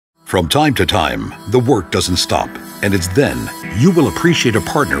From time to time, the work doesn't stop, and it's then you will appreciate a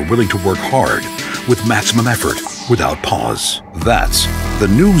partner willing to work hard with maximum effort without pause. That's the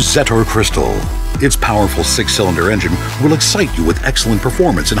new Zetor Crystal. Its powerful 6-cylinder engine will excite you with excellent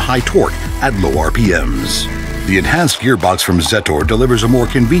performance and high torque at low RPMs. The enhanced gearbox from Zetor delivers a more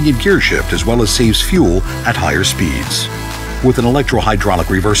convenient gear shift as well as saves fuel at higher speeds. With an electro-hydraulic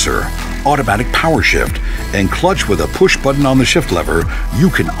reverser, automatic power shift, and clutch with a push button on the shift lever, you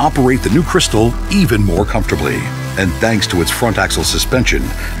can operate the new Crystal even more comfortably. And thanks to its front axle suspension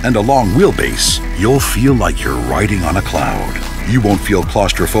and a long wheelbase, you'll feel like you're riding on a cloud. You won't feel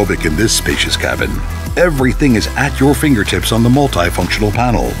claustrophobic in this spacious cabin. Everything is at your fingertips on the multifunctional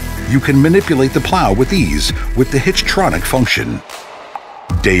panel. You can manipulate the plow with ease with the Hitchtronic function.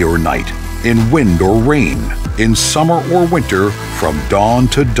 Day or night, in wind or rain, in summer or winter, from dawn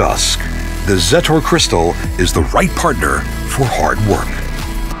to dusk, the Zetor Crystal is the right partner for hard work.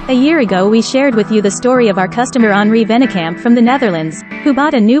 A year ago we shared with you the story of our customer Henri Vennekamp from the Netherlands, who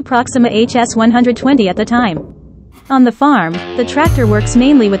bought a new Proxima HS 120 at the time. On the farm, the tractor works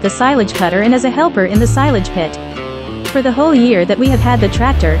mainly with the silage cutter and as a helper in the silage pit. For the whole year that we have had the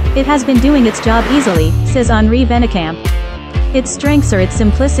tractor, it has been doing its job easily, says Henri Vennekamp. Its strengths are its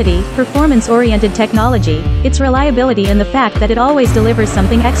simplicity, performance-oriented technology, its reliability and the fact that it always delivers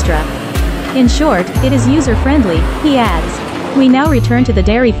something extra. In short, it is user-friendly, he adds. We now return to the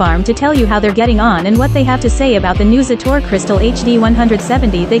dairy farm to tell you how they're getting on and what they have to say about the new Zetor Crystal HD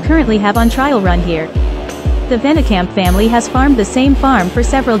 170 they currently have on trial run here. The Vennekamp family has farmed the same farm for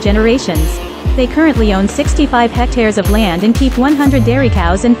several generations. They currently own 65 hectares of land and keep 100 dairy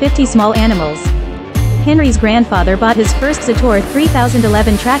cows and 50 small animals. Henry's grandfather bought his first Zetor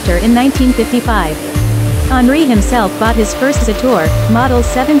 3011 tractor in 1955. Henri himself bought his first Zetor, model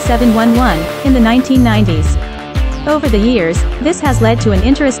 7711, in the 1990s. Over the years, this has led to an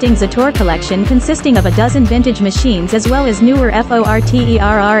interesting Zetor collection consisting of a dozen vintage machines as well as newer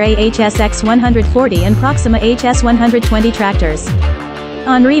Forterra HSX 140 and Proxima HS 120 tractors.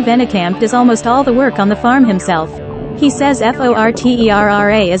 Henri Vennekamp does almost all the work on the farm himself. He says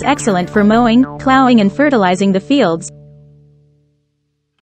Forterra is excellent for mowing, plowing and fertilizing the fields,